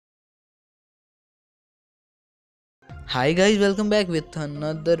Hi guys, welcome back with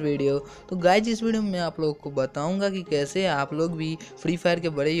another video. तो guys इस video में मैं आप लोगों को बताऊंगा कि कैसे आप लोग भी फ्री फायर के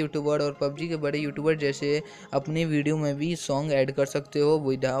बड़े यूट्यूबर और पबजी के बड़े यूट्यूबर जैसे अपने वीडियो में भी सॉन्ग ऐड कर सकते हो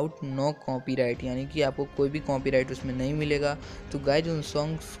विदाउट नो कॉपीराइट, यानी कि आपको कोई भी कॉपीराइट उसमें नहीं मिलेगा। तो गाइज उन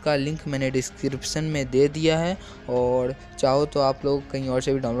सॉन्ग्स का लिंक मैंने डिस्क्रिप्शन में दे दिया है और चाहो तो आप लोग कहीं और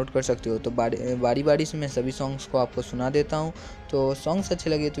से भी डाउनलोड कर सकते हो। तो बारी बारी से मैं सभी सॉन्ग्स को आपको सुना देता हूँ। तो सॉन्ग्स अच्छे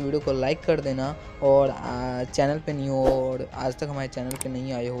लगे तो वीडियो को लाइक कर देना और चैनल पे नहीं हो और आज तक हमारे चैनल पे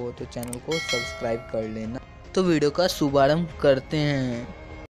नहीं आए हो तो चैनल को सब्सक्राइब कर लेना। तो वीडियो का शुभारंभ करते हैं।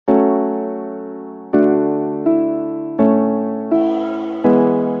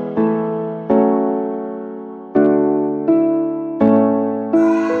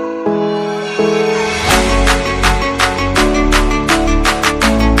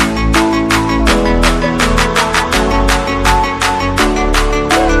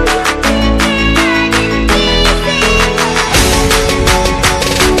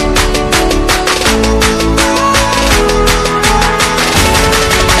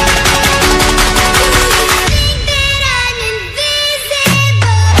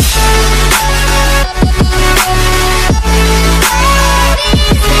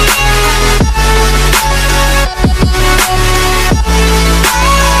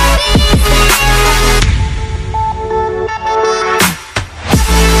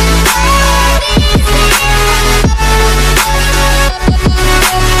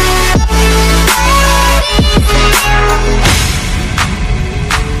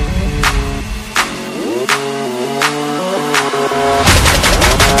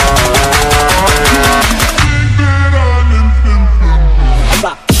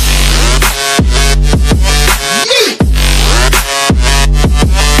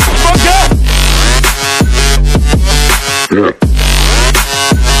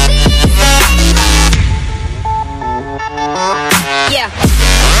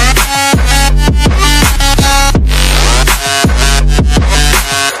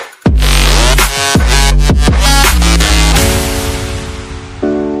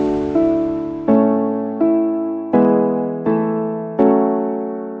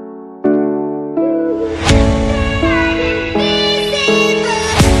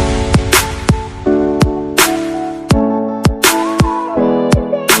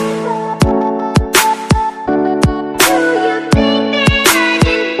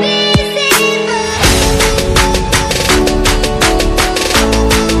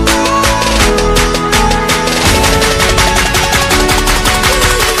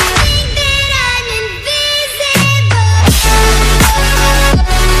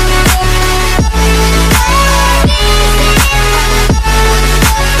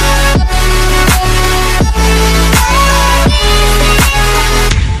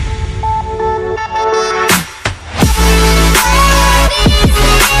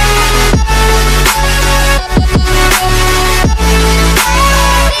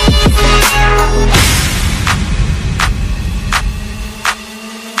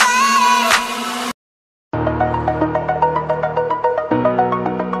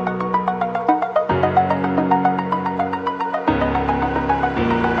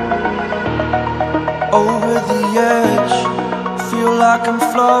 Over the edge, feel like I'm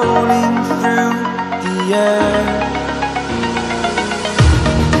floating through the air.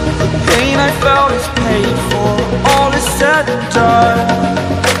 The pain I felt is paid for, all is said and done.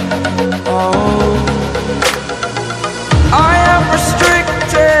 Oh, I am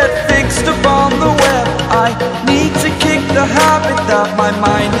restricted, fixed upon the web. I need to kick the habit that my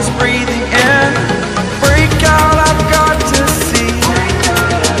mind is breathing in. Break out, I've got to see.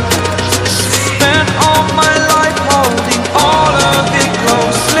 My life holding all of it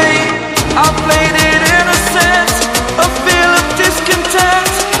closely. I played it innocent, a feel of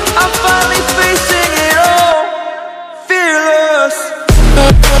discontent. I'm finally facing it all, fearless.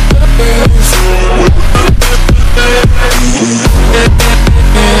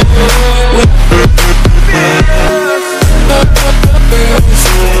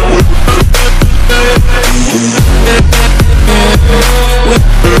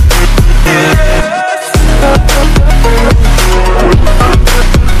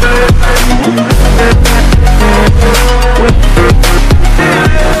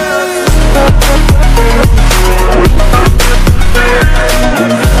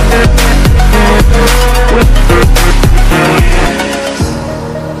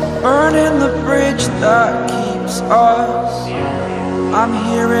 That keeps us. I'm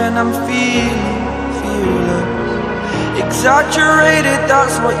here and I'm feeling fearless. Exaggerated,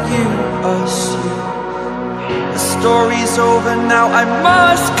 that's what you assume. The story's over now, I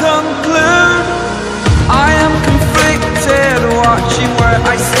must conclude. I am conflicted.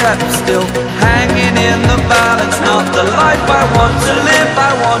 I step, still hanging in the balance. Not the life I want to live,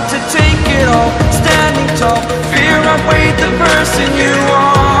 I want to take it all. Standing tall, fear outweighed the person you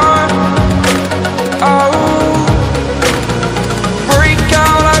are. Oh, break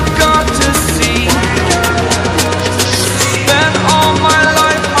out, I've got to see. Spent all my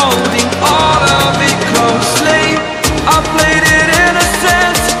life holding all of it closely. I played it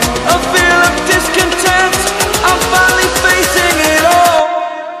innocent, a feel of discontent. I'm finally facing it all.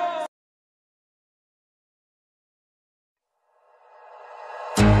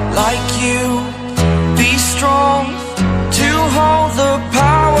 Like you, be strong to hold the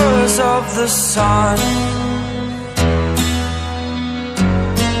powers of the sun.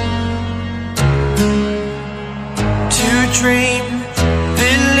 To dream,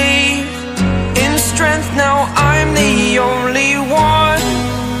 believe in strength. Now I'm the only one,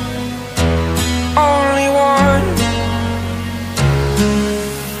 only one.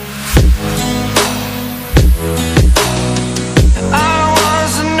 I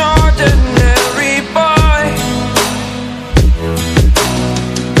was an ordinary boy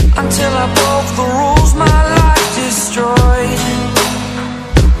until I broke the rules, my life destroyed,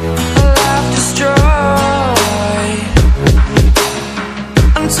 life destroyed.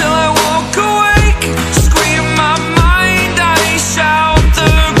 Until I walk awake, scream my mind, I shout,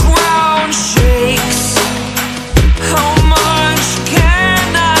 the ground shakes. How much can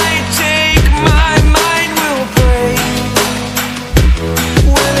I take? My mind will break.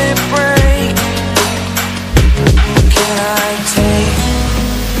 Will it break? Can I take?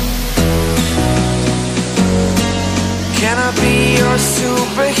 Can I be your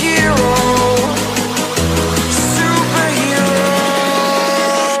superhero? Superhero.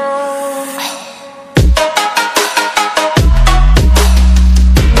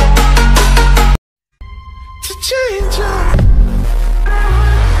 To change up.